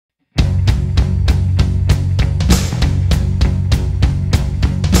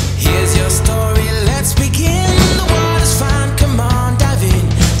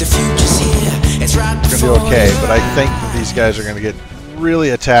okay, but I think that these guys are going to get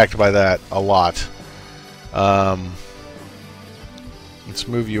really attacked by that a lot. Let's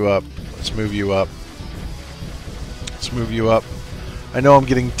move you up. Let's move you up. Let's move you up. I know I'm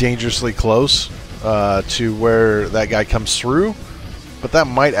getting dangerously close to where that guy comes through, but that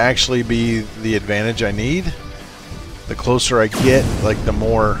might actually be the advantage I need. The closer I get, like, the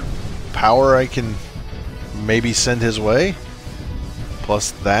more power I can maybe send his way.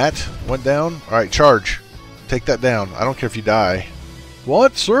 Plus that went down. Alright, charge. Take that down. I don't care if you die.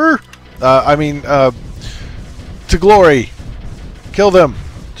 What, sir? To glory. Kill them.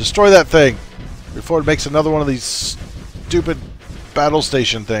 Destroy that thing before it makes another one of these stupid battle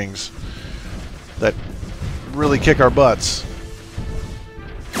station things that really kick our butts.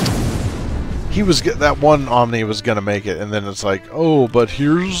 That one Omni was gonna make it, and then it's like, oh, but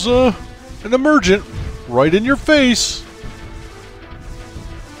here's an emergent right in your face.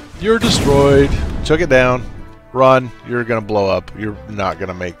 You're destroyed. Took it down. Run. You're gonna blow up. You're not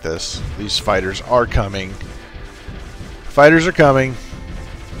gonna make this. These fighters are coming. Fighters are coming.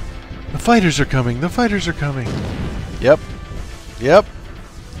 The fighters are coming. The fighters are coming. Yep. Yep.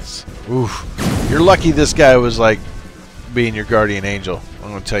 Oof. You're lucky this guy was like being your guardian angel. I'm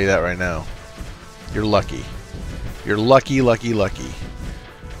gonna tell you that right now. You're lucky. You're lucky, lucky, lucky.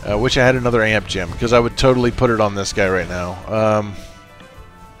 Wish I had another amp gem, because I would totally put it on this guy right now.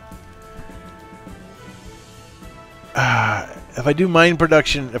 If I do mine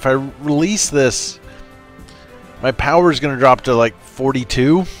production, if I release this, my power is going to drop to like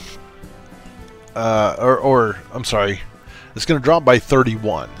 42. I'm sorry. It's going to drop by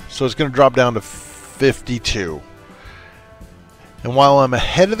 31. So it's going to drop down to 52. And while I'm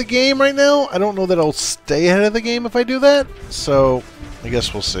ahead of the game right now, I don't know that I'll stay ahead of the game if I do that. So I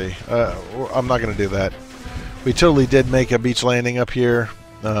guess we'll see. I'm not going to do that. We totally did make a beach landing up here.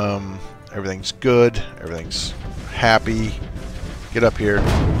 Everything's good. Everything's happy. Get up here.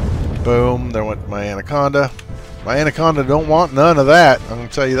 Boom. There went my anaconda. My anaconda don't want none of that. I'm going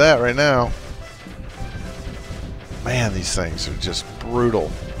to tell you that right now. Man, these things are just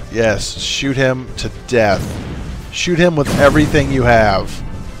brutal. Yes, shoot him to death. Shoot him with everything you have.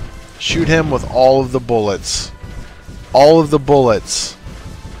 Shoot him with all of the bullets. All of the bullets.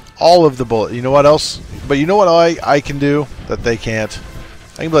 All of the bullets. You know what else? But you know what I can do that they can't?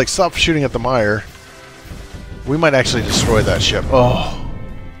 I can be like, stop shooting at the mire. We might actually destroy that ship. Oh.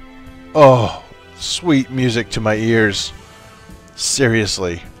 Oh. Sweet music to my ears.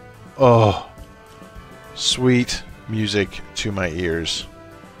 Seriously. Oh. Sweet music to my ears.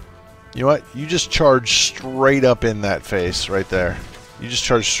 You know what? You just charge straight up in that face right there. You just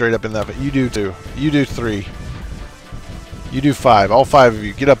charge straight up in that face. You do 2. You do 3. You do 5. All 5 of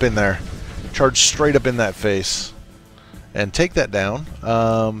you. Get up in there. Charge straight up in that face. And take that down.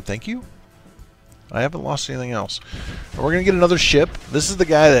 Thank you. I haven't lost anything else. We're going to get another ship. This is the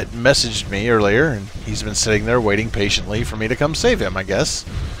guy that messaged me earlier, and he's been sitting there waiting patiently for me to come save him, I guess.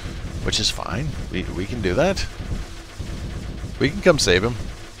 Which is fine. We can do that. We can come save him.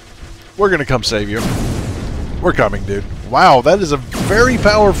 We're going to come save you. We're coming, dude. Wow, that is a very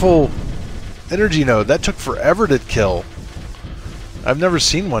powerful energy node. That took forever to kill. I've never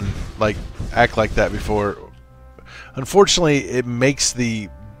seen one like act like that before. Unfortunately, it makes the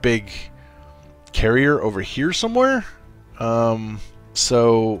big carrier over here somewhere.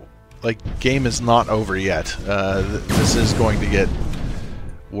 So, like, game is not over yet. This is going to get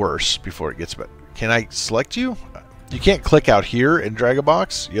worse before it gets better. Can I select you? You can't click out here and drag a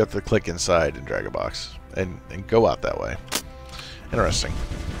box. You have to click inside and drag a box. And go out that way. Interesting.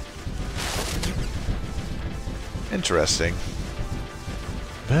 Interesting.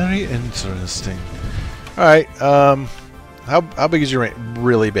 Very interesting. Alright, how big is your range?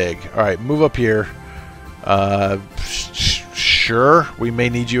 Really big. Alright, move up here. Sure, we may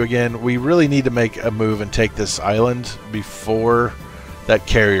need you again. We really need to make a move and take this island before that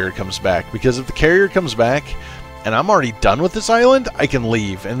carrier comes back. Because if the carrier comes back and I'm already done with this island, I can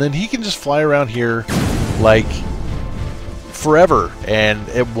leave. And then he can just fly around here like forever. And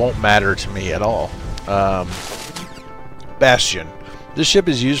it won't matter to me at all. Bastion. This ship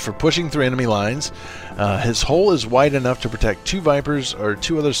is used for pushing through enemy lines. His hull is wide enough to protect 2 Vipers or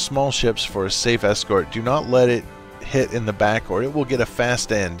 2 other small ships for a safe escort. Do not let it hit in the back or it will get a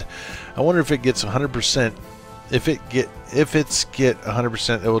fast end. I wonder if it gets 100%. If it's get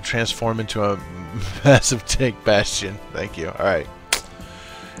 100%, it will transform into a massive tank bastion. Thank you. All right.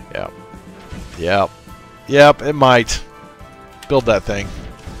 Yep. Yep. Yep. It might. Build that thing.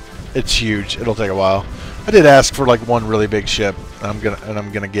 It's huge. It'll take a while. I did ask for like one really big ship. I'm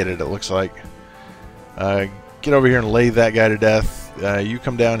gonna get it. It looks like. Get over here and lay that guy to death. You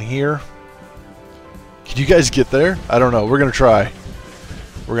come down here. Can you guys get there? I don't know. We're going to try.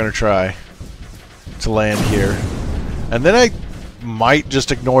 We're going to try to land here. And then I might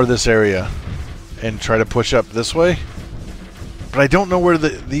just ignore this area and try to push up this way. But I don't know where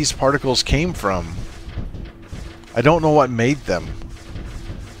these particles came from. I don't know what made them.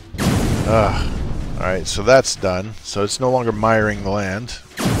 Alright, so that's done. So it's no longer miring the land.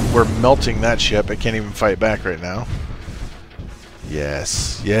 We're melting that ship. It can't even fight back right now.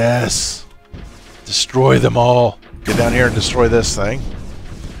 Yes. Yes. Destroy them all. Get down here and destroy this thing.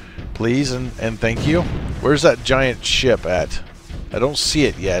 Please and thank you. Where's that giant ship at? I don't see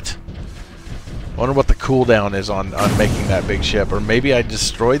it yet. I wonder what the cooldown is on making that big ship. Or maybe I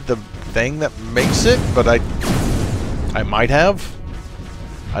destroyed the thing that makes it, but I might have.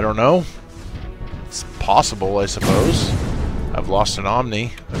 I don't know. It's possible, I suppose. I've lost an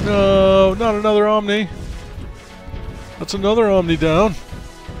Omni. No, not another Omni. That's another Omni down.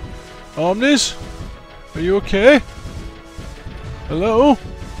 Omnis? Are you okay? Hello?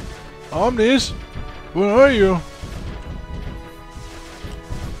 Omnis? Where are you?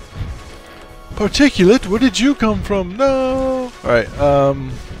 Particulate, where did you come from? No! Alright,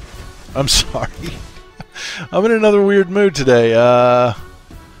 I'm sorry. I'm in another weird mood today.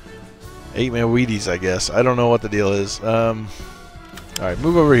 8-man Wheaties, I guess. I don't know what the deal is. Alright,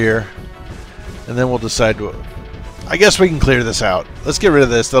 move over here. And then we'll decide to... I guess we can clear this out. Let's get rid of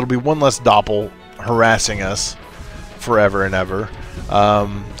this. That'll be one less Doppel harassing us forever and ever.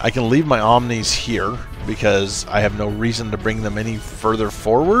 I can leave my Omnis here because I have no reason to bring them any further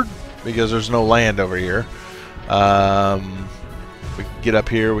forward because there's no land over here. We can get up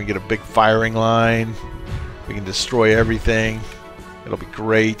here. We can get a big firing line. We can destroy everything. It'll be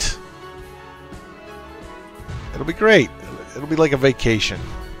great. It'll be great. It'll be like a vacation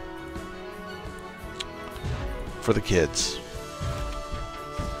for the kids.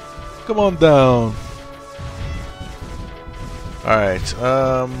 Come on down. Alright,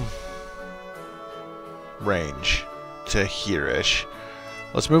 range to here-ish.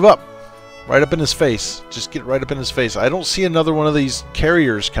 Let's move up. Right up in his face. Just get right up in his face. I don't see another one of these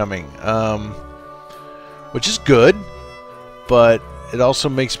carriers coming. Which is good, but it also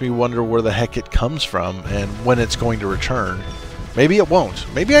makes me wonder where the heck it comes from and when it's going to return. Maybe it won't.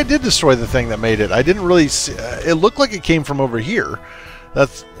 Maybe I did destroy the thing that made it. I didn't really see... it looked like it came from over here.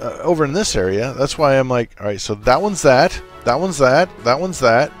 That's over in this area. That's why I'm like, alright, so that one's that. That one's that. That one's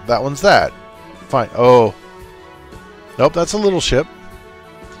that. That one's that. Fine. Oh. Nope, that's a little ship.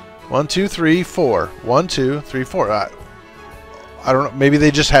 1, 2, 3, 4. 1, 2, 3, 4. I don't know. Maybe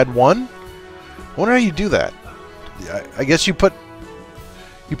they just had one? I wonder how you do that. I guess you put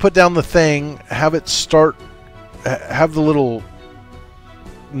down the thing, have it start, have the little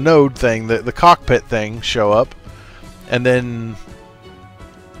node thing, the cockpit thing show up, and then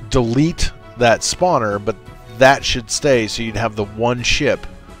delete that spawner, but that should stay, so you'd have the one ship.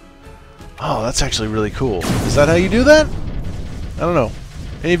 Oh, that's actually really cool. Is that how you do that? I don't know.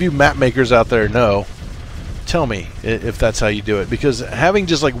 Any of you map makers out there know, tell me if that's how you do it, because having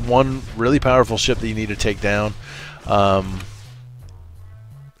just like one really powerful ship that you need to take down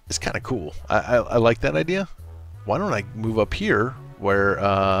is kind of cool. I like that idea. Why don't I move up here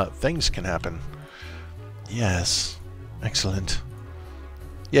where things can happen? Yes. Excellent.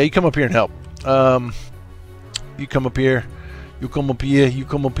 Yeah, you come up here and help. You come up here. You come up here. You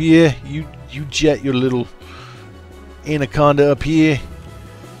come up here. You jet your little anaconda up here.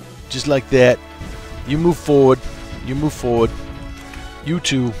 Just like that. You move forward. You move forward. You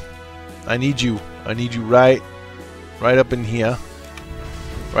two. I need you. I need you right up in here.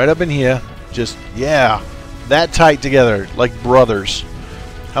 Right up in here. Just, yeah. That tight together. Like brothers.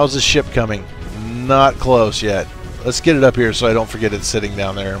 How's this ship coming? Not close yet. Let's get it up here so I don't forget it's sitting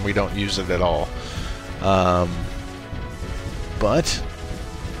down there and we don't use it at all. But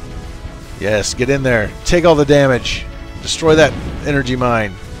yes, get in there. Take all the damage. Destroy that energy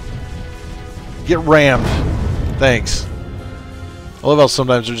mine. Get rammed. Thanks. I love how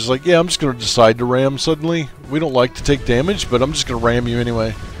sometimes they're just like, yeah, I'm just going to decide to ram suddenly. We don't like to take damage, but I'm just going to ram you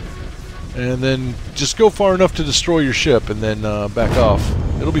anyway. And then just go far enough to destroy your ship and then back off.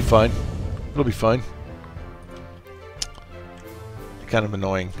 It'll be fine. It'll be fine. Kind of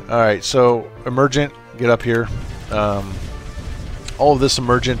annoying. Alright, so Emergent, get up here. All of this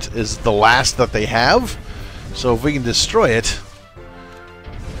Emergent is the last that they have. So if we can destroy it,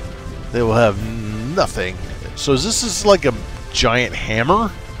 they will have nothing. So is this like a giant hammer?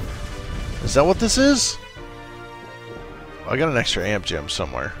 Is that what this is? I got an extra amp gem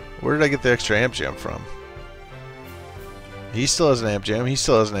somewhere. Where did I get the extra amp gem from? He still has an amp gem. He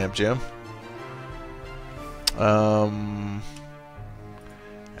still has an amp gem.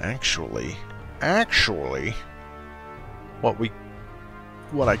 Actually, actually,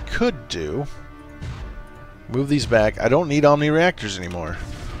 what I could do, move these back. I don't need Omni reactors anymore.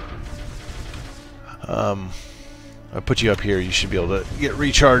 I put you up here. You should be able to get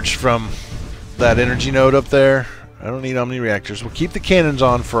recharged from that energy node up there. I don't need Omni reactors. We'll keep the cannons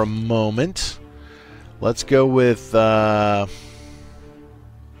on for a moment. Let's go with I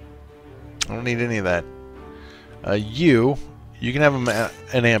don't need any of that. You can have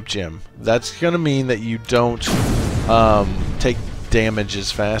an amp gem. That's gonna mean that you don't take damage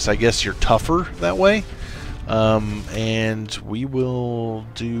as fast. I guess you're tougher that way. And we will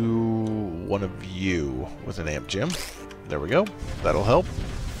do one of you with an amp gem. There we go. That'll help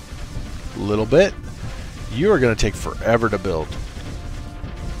a little bit. You are going to take forever to build.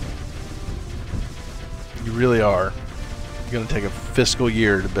 You really are. You're going to take a fiscal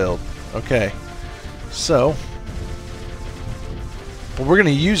year to build. Okay. So, but we're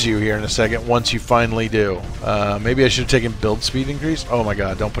going to use you here in a second once you finally do. Maybe I should have taken build speed increase. Oh my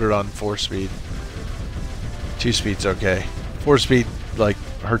god, don't put it on 4 speed. 2 speed's okay. 4 speed, like,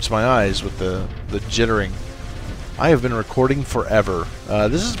 hurts my eyes with the jittering. I have been recording forever.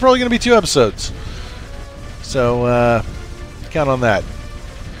 This is probably going to be 2 episodes. So, count on that.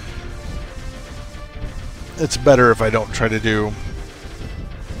 It's better if I don't try to do...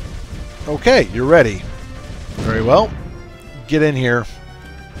 Okay, you're ready. Very well. Get in here.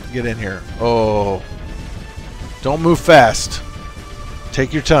 Get in here. Oh. Don't move fast.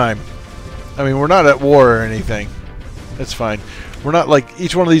 Take your time. I mean, we're not at war or anything. It's fine. We're not like...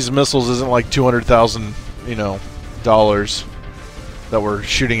 Each one of these missiles isn't like 200,000, you know, dollars that we're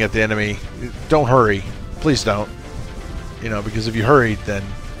shooting at the enemy. Don't hurry. Please don't. You know, because if you hurried, then...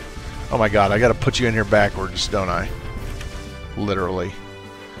 Oh my god, I gotta put you in here backwards, don't I? Literally.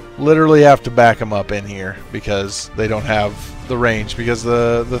 Literally have to back them up in here because they don't have the range because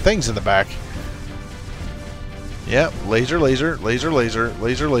the thing's in the back. Yep, laser, laser, laser, laser,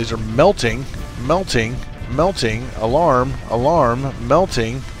 laser, laser, melting, melting, melting, alarm, alarm,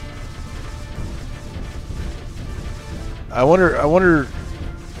 melting. I wonder,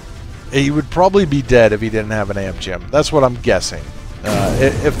 he would probably be dead if he didn't have an amp gem. That's what I'm guessing.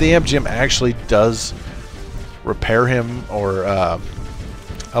 If the amp gem actually does repair him or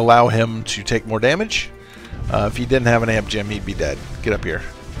allow him to take more damage, if he didn't have an amp gem, he'd be dead. Get up here.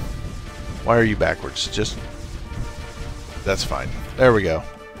 Why are you backwards? Just... That's fine. There we go.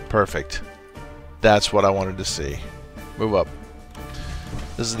 Perfect. That's what I wanted to see. Move up.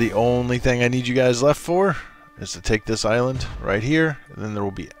 This is the only thing I need you guys left for, is to take this island right here, and then there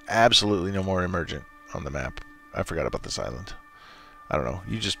will be absolutely no more emergent on the map. I forgot about this island. I don't know.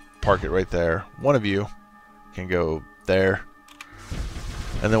 You just park it right there. One of you can go there,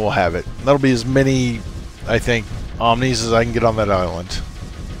 and then we'll have it. That'll be as many, I think, Omnis as I can get on that island.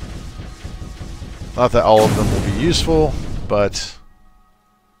 Not that all of them will be useful, but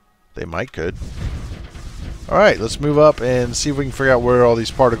they might could. Alright, let's move up and see if we can figure out where all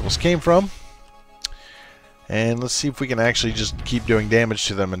these particles came from. And let's see if we can actually just keep doing damage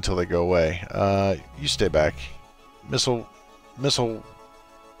to them until they go away. You stay back. Missile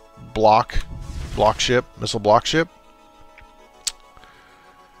block ship. Missile block ship.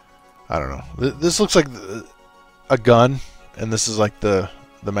 I don't know. This looks like a gun, and this is like the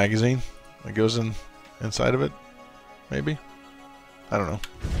magazine that goes inside of it. Maybe? I don't know.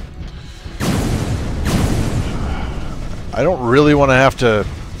 I don't really want to have to...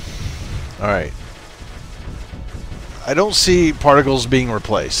 Alright. I don't see particles being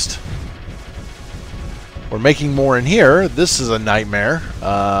replaced. We're making more in here. This is a nightmare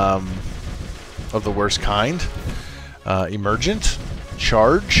of the worst kind. Emergent.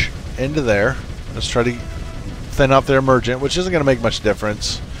 Charge into there. Let's try to thin out their emergent, which isn't going to make much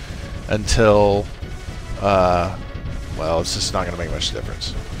difference until... well, it's just not going to make much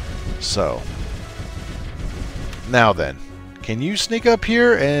difference. So... Now then, can you sneak up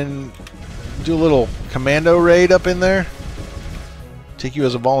here and do a little commando raid up in there? Take you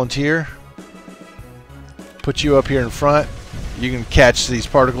as a volunteer. Put you up here in front. You can catch these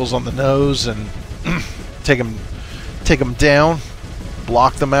particles on the nose and take them down.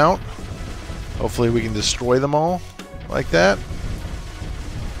 Block them out. Hopefully we can destroy them all like that.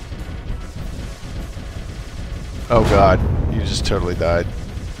 Oh god, you just totally died.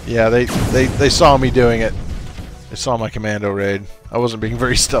 Yeah, they saw me doing it. They saw my commando raid. I wasn't being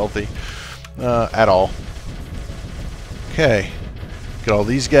very stealthy at all. Okay. Got all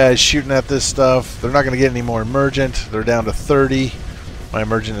these guys shooting at this stuff. They're not going to get any more emergent. They're down to 30. My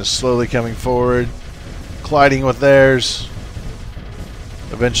emergent is slowly coming forward. Colliding with theirs.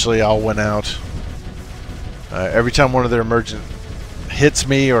 Eventually I'll win out. Every time one of their emergent hits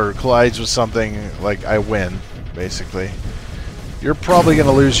me or collides with something, like, I win, basically. You're probably going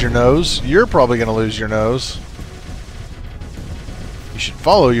to lose your nose. You're probably going to lose your nose. You should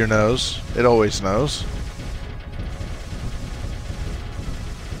follow your nose. It always knows.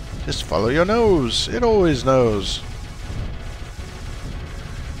 Just follow your nose. It always knows.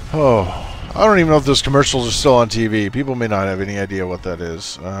 Oh, I don't even know if those commercials are still on TV. People may not have any idea what that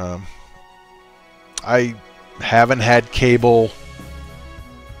is. I haven't had cable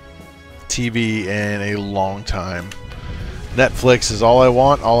TV in a long time. Netflix is all I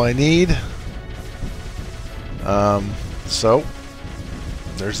want, all I need. So,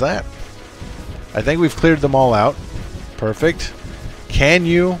 there's that. I think we've cleared them all out. Perfect. Can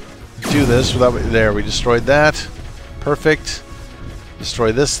you do this without... There, we destroyed that. Perfect.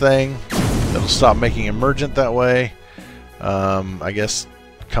 Destroy this thing. That'll stop making emergent that way. I guess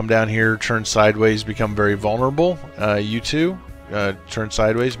come down here, turn sideways, become very vulnerable. You two, turn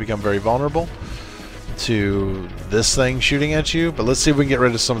sideways, become very vulnerable to this thing shooting at you. But let's see if we can get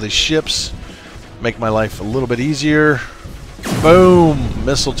rid of some of these ships. Make my life a little bit easier. Boom!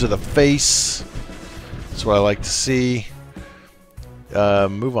 Missile to the face. That's what I like to see.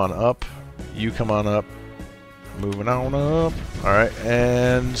 Move on up. You come on up. Moving on up. Alright,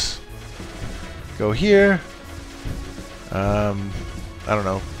 and go here. I don't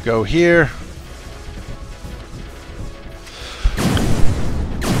know. Go here.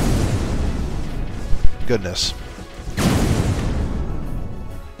 Goodness.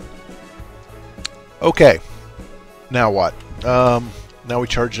 Okay. Now what? Now we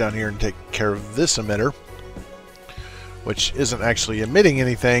charge down here and take care of this emitter, which isn't actually emitting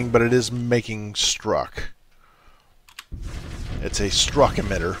anything, but it is making struck. It's a struck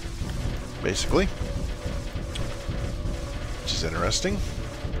emitter, basically, which is interesting.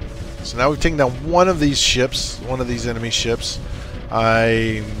 So now we've taken down one of these ships, one of these enemy ships.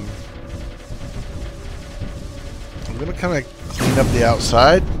 I'm going to kind of clean up the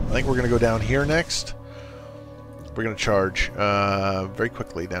outside. I think we're going to go down here next. We're going to charge very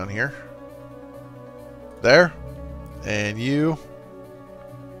quickly down here. There. And you,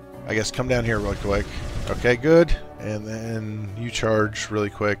 I guess, come down here real quick. Okay, good. And then you charge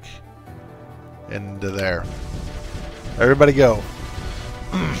really quick into there. Everybody go.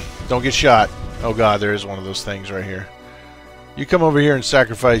 Don't get shot. Oh god, there is one of those things right here. You come over here and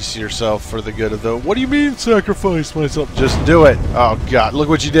sacrifice yourself for the good of the... What do you mean sacrifice myself? Just do it. Oh god, look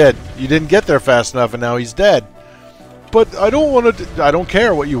what you did. You didn't get there fast enough and now he's dead. But I don't want to... I don't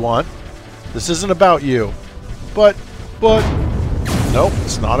care what you want. This isn't about you. But... Nope,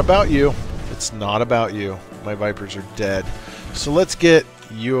 it's not about you. It's not about you. My Vipers are dead. So let's get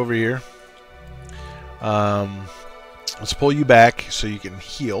you over here. Let's pull you back so you can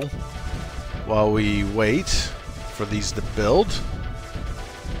heal while we wait for these to build.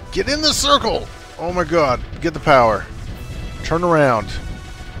 Get in the circle! Oh my god, get the power. Turn around.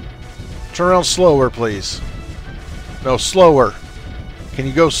 Turn around slower, please. No, slower. Can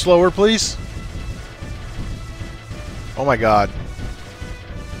you go slower, please? Oh my god.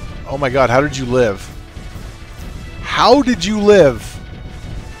 Oh my god, how did you live? How did you live?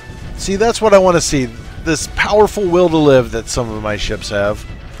 See, that's what I want to see. This powerful will to live that some of my ships have.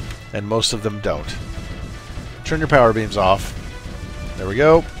 And most of them don't. Turn your power beams off. There we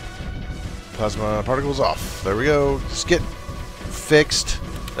go. Plasma particles off. There we go. Just get fixed.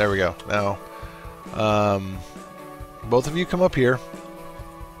 There we go. Now, both of you come up here.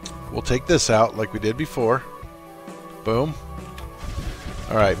 We'll take this out like we did before. Boom.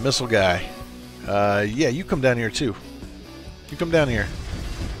 Alright, missile guy. Yeah, you come down here too. You come down here.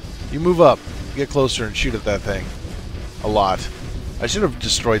 You move up. Get closer and shoot at that thing. A lot. I should have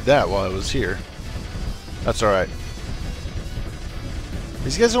destroyed that while I was here. That's alright.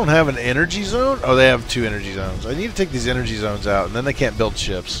 These guys don't have an energy zone? Oh, they have 2 energy zones. I need to take these energy zones out, and then they can't build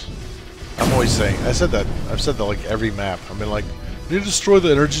ships. I'm always saying. I said that. I've said that like every map. I've been like, you need to destroy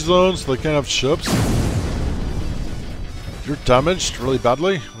the energy zones so they can't have ships. You're damaged really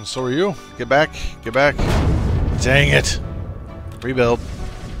badly, and so are you. Get back. Get back. Dang it. Rebuild.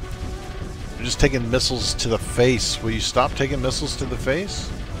 You're just taking missiles to the face. Will you stop taking missiles to the face?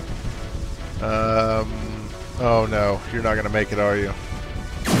 Oh no. You're not going to make it, are you?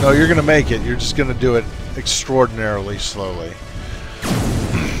 No, you're going to make it. You're just going to do it extraordinarily slowly.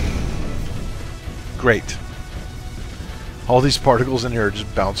 Great. All these particles in here are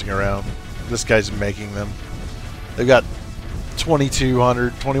just bouncing around. This guy's making them. They've got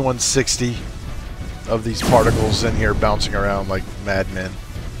 2200, 2160 of these particles in here bouncing around like madmen.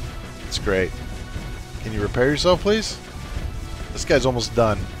 It's great. Can you repair yourself, please? This guy's almost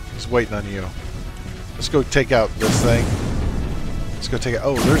done. He's waiting on you. Let's go take out this thing. Let's go take it.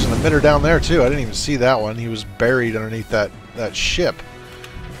 Oh, there's an emitter down there too. I didn't even see that one. He was buried underneath that ship.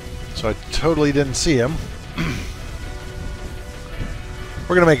 So I totally didn't see him.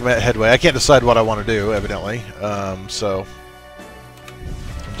 We're going to make headway. I can't decide what I want to do, evidently. So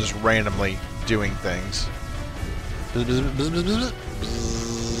I'm just randomly doing things. I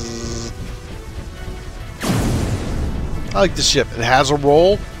like the ship. It has a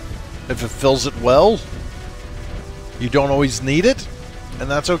role. If it fills it well, you don't always need it, and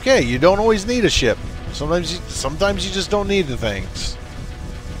that's okay. You don't always need a ship. Sometimes you just don't need the things.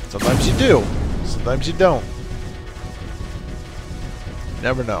 Sometimes you do. Sometimes you don't.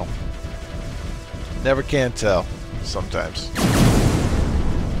 Never know. Never can tell. Sometimes.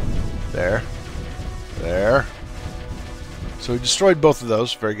 There. There. So we destroyed both of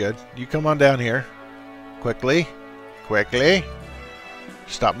those. Very good. You come on down here. Quickly. Quickly.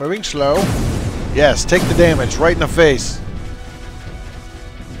 Stop moving slow. Yes, take the damage right in the face.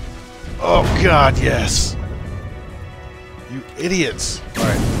 Oh god, yes. You idiots.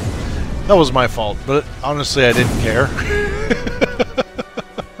 Alright. That was my fault, but honestly I didn't care.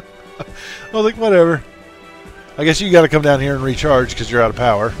 I was like, whatever. I guess you gotta come down here and recharge because you're out of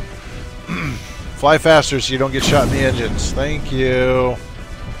power. Fly faster so you don't get shot in the engines. Thank you.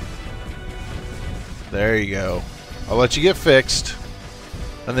 There you go. I'll let you get fixed.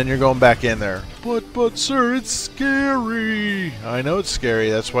 And then you're going back in there. But sir, it's scary. I know it's scary.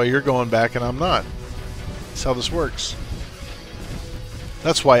 That's why you're going back and I'm not. That's how this works.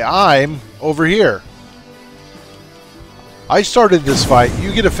 That's why I'm over here. I started this fight.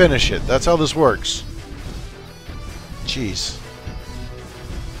 You get to finish it. That's how this works. Jeez.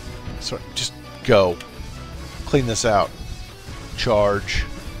 So just go. Clean this out. Charge.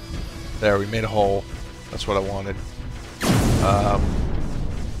 There, we made a hole. That's what I wanted.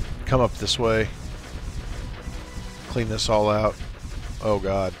 Come up this way. Clean this all out. Oh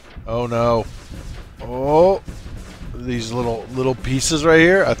god. Oh no. Oh, these little pieces right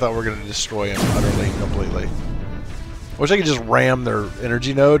here. I thought we were gonna destroy them utterly and completely. I wish I could just ram their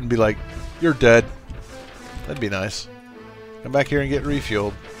energy node and be like, "You're dead." That'd be nice. Come back here and get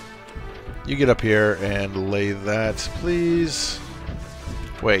refueled. You get up here and lay that, please.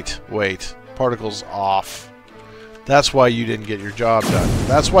 Wait. Particles off. That's why you didn't get your job done.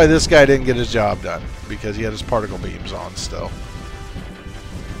 That's why this guy didn't get his job done. Because he had his particle beams on still.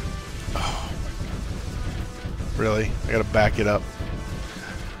 Oh. Really? I gotta back it up.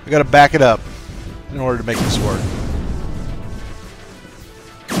 I gotta back it up in order to make this work.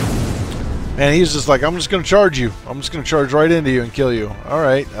 And he's just like, I'm just gonna charge you. I'm just gonna charge right into you and kill you.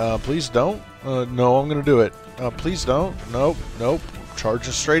 Alright, please don't. No, I'm gonna do it. Please don't. Nope. Charge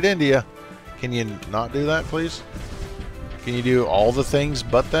us straight into you. Can you not do that, please? Can you do all the things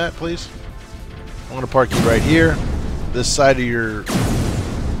but that, please? I'm going to park you right here. This side of your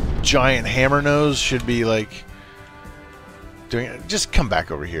giant hammer nose should be like doing it. Just come back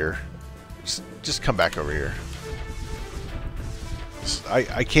over here. Just come back over here.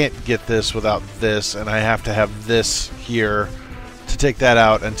 I can't get this without this, and I have to have this here to take that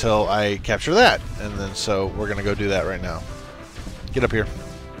out until I capture that. And then so we're going to go do that right now. Get up here.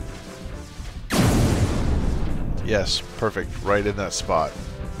 Yes, perfect. Right in that spot.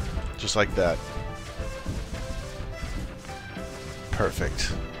 Just like that.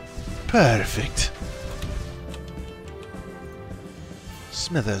 Perfect. Perfect.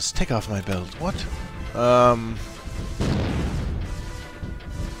 Smithers, take off my belt. What?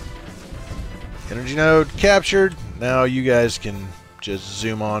 Energy node captured. Now you guys can just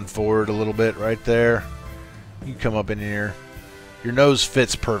zoom on forward a little bit right there. You come up in here. Your nose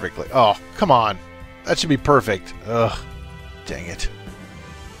fits perfectly. Oh, come on. That should be perfect. Ugh. Dang it.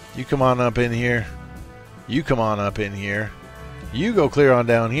 You come on up in here. You come on up in here. You go clear on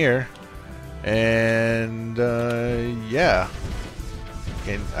down here. And, yeah.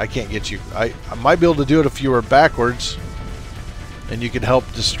 I can't get you. I might be able to do it if you were backwards. And you could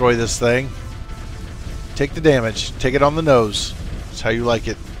help destroy this thing. Take the damage. Take it on the nose. That's how you like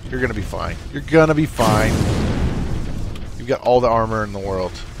it. You're going to be fine. You're going to be fine. You've got all the armor in the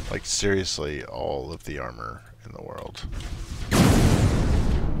world. Like, seriously, all of the armor in the world.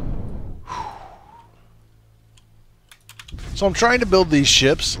 So I'm trying to build these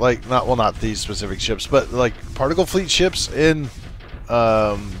ships, like, not these specific ships, but like particle fleet ships in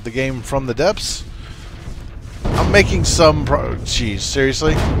the game From the Depths. I'm making some geez,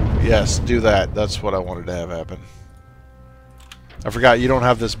 seriously? Yes, do that. That's what I wanted to have happen. I forgot you don't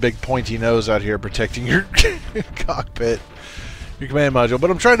have this big pointy nose out here protecting your cockpit. Your command module,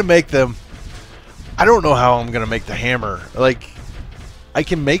 but I'm trying to make them. I don't know how I'm gonna make the hammer. Like, I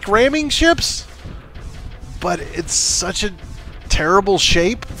can make ramming ships, but it's such a terrible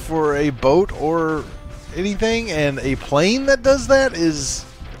shape for a boat or anything, and a plane that does that is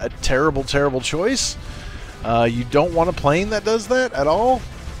a terrible, terrible choice. You don't want a plane that does that at all.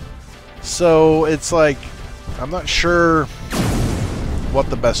 So it's like, I'm not sure what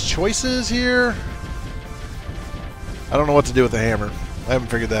the best choice is here. I don't know what to do with the hammer. I haven't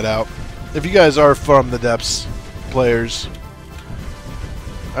figured that out. If you guys are from the depths players,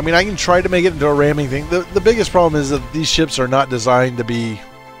 I mean, I can try to make it into a ramming thing. The biggest problem is that these ships are not designed to be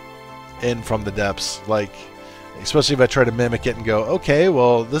in from the depths. Like, especially if I try to mimic it and go, okay,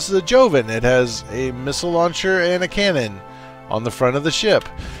 well, this is a Joven. It has a missile launcher and a cannon on the front of the ship.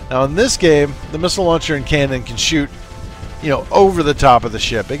 Now, in this game, the missile launcher and cannon can shoot, you know, over the top of the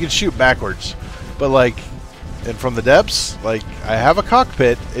ship. It can shoot backwards. But, like, and from the depths, like, I have a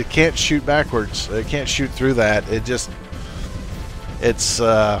cockpit. It can't shoot backwards. It can't shoot through that. It just... It's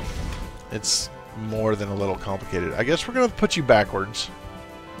more than a little complicated. I guess we're going to put you backwards.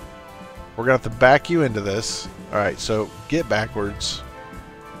 We're going to have to back you into this. Alright, so get backwards.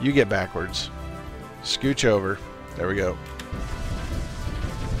 You get backwards. Scooch over. There we go.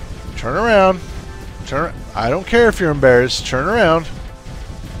 Turn around. I don't care if you're embarrassed. Turn around.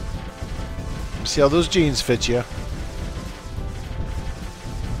 See how those jeans fit you.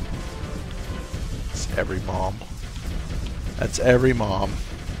 It's every mom. That's every mom.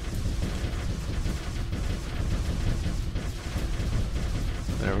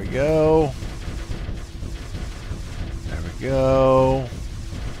 There we go. There we go.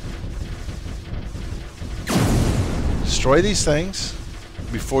 Destroy these things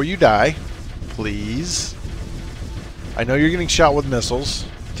before you die, please. I know you're getting shot with missiles.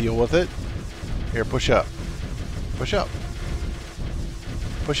 Deal with it. Here, push up. Push up.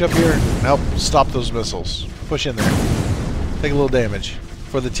 Push up here and help stop those missiles. Push in there. Take a little damage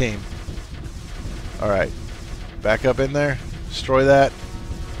for the team. Alright. Back up in there. Destroy that.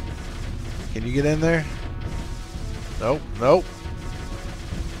 Can you get in there? Nope. Nope.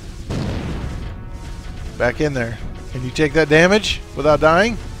 Back in there. Can you take that damage without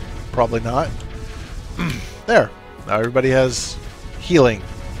dying? Probably not. There. Now everybody has healing.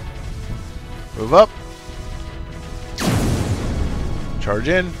 Move up. Charge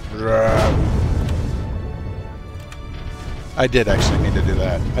in. I did actually mean to do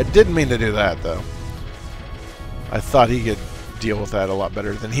that. I didn't mean to do that, though. I thought he could deal with that a lot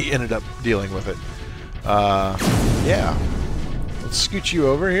better than he ended up dealing with it. Yeah. Let's scoot you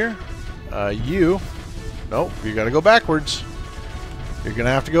over here. Nope, you gotta go backwards. You're gonna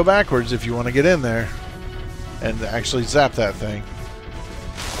have to go backwards if you want to get in there and actually zap that thing.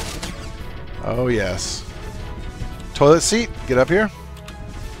 Oh, yes. Toilet seat, get up here.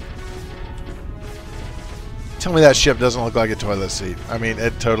 Tell me that ship doesn't look like a toilet seat. I mean,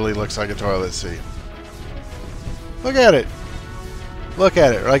 it totally looks like a toilet seat. Look at it. Look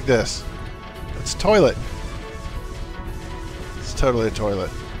at it like this. It's a toilet. It's totally a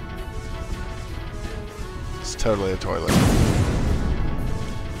toilet. It's totally a toilet.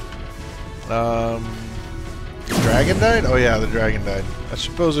 The dragon died? Oh yeah, the dragon died. I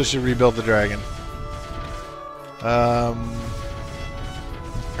suppose I should rebuild the dragon.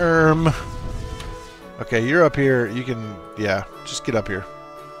 Okay, you're up here. You can, yeah, just get up here.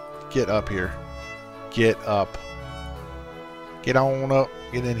 Get up here. Get up. Get on up.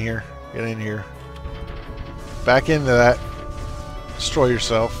 Get in here. Get in here. Back into that. Destroy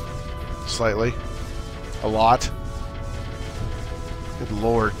yourself. Slightly. A lot. Good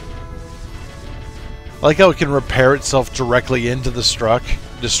lord. I like how it can repair itself directly into the struck,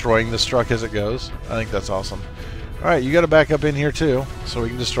 destroying the struck as it goes. I think that's awesome. Alright, you gotta back up in here too, so we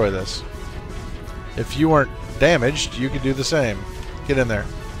can destroy this. If you weren't damaged, you could do the same. Get in there.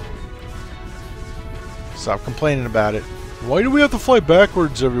 Stop complaining about it. Why do we have to fly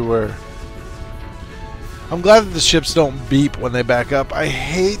backwards everywhere? I'm glad that the ships don't beep when they back up. I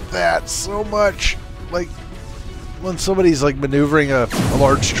hate that so much. Like, when somebody's like maneuvering a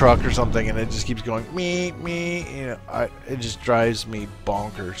large truck or something and it just keeps going me, you know, it just drives me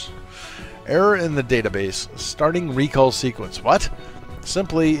bonkers. Error in the database. Starting recall sequence. What?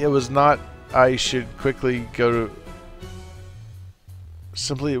 Simply, it was not. I should quickly go to.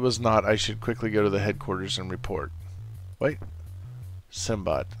 Simply, it was not. I should quickly go to the headquarters and report. Wait.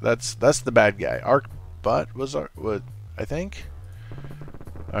 Simbot. That's the bad guy. Arcbot was what I think.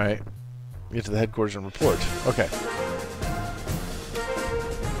 All right. Get to the headquarters and report. Okay.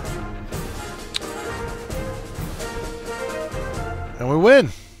 And we win.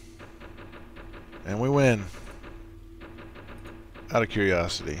 And we win. Out of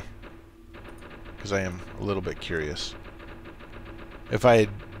curiosity. Because I am a little bit curious. If I had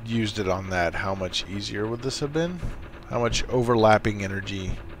used it on that, how much easier would this have been? How much overlapping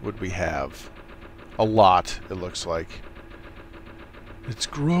energy would we have? A lot, it looks like. It's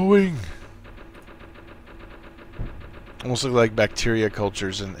growing. Almost look like bacteria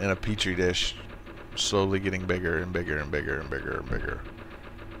cultures in a petri dish. Slowly getting bigger and bigger and bigger and bigger and bigger.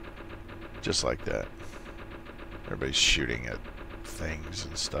 Just like that. Everybody's shooting at things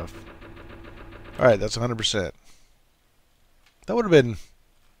and stuff. Alright, that's 100%. That would have been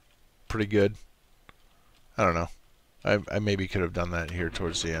pretty good. I don't know. I maybe could have done that here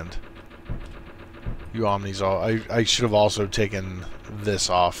towards the end. You Omnis all. I should have also taken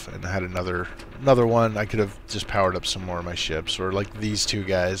this off and had another one. I could have just powered up some more of my ships, or like these two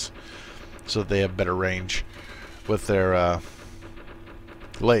guys, so that they have better range with their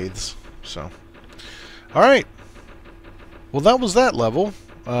lathes. So, all right. Well, that was that level.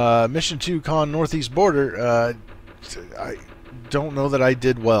 Mission 2, Con Northeast Border. I don't know that I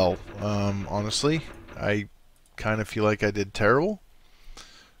did well. Honestly, I kind of feel like I did terrible.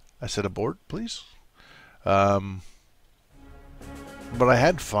 I said abort, please. But I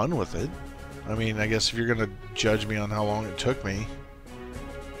had fun with it. I mean, I guess if you're gonna judge me on how long it took me.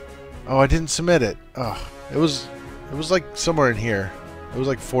 Oh, I didn't submit it. Oh, it was like somewhere in here. It was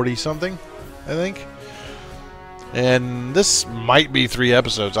like 40 something, I think. And this might be 3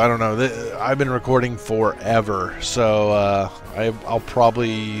 episodes. I don't know. I've been recording forever, so I'll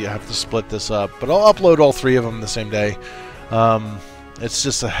probably have to split this up. But I'll upload all 3 of them the same day. It's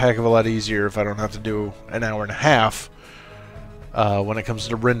just a heck of a lot easier if I don't have to do an hour and a half when it comes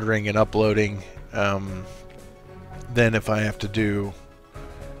to rendering and uploading than if I have to do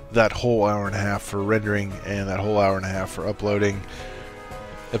that whole hour and a half for rendering and that whole hour and a half for uploading.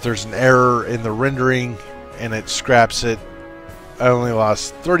 If there's an error in the rendering and it scraps it, I only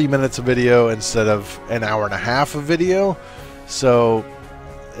lost 30 minutes of video instead of an hour and a half of video. So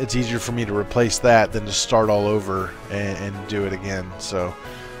it's easier for me to replace that than to start all over and do it again. So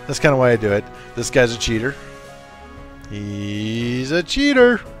that's kind of why I do it. This guy's a cheater. He's a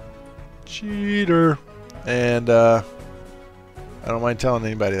cheater. Cheater. And I don't mind telling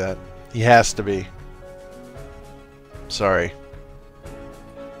anybody that. He has to be. Sorry.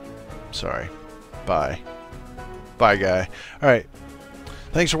 Sorry. Bye. Bye, guy. Alright.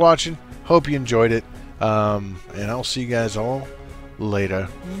 Thanks for watching. Hope you enjoyed it. And I'll see you guys all later.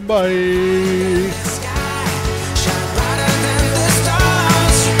 Bye.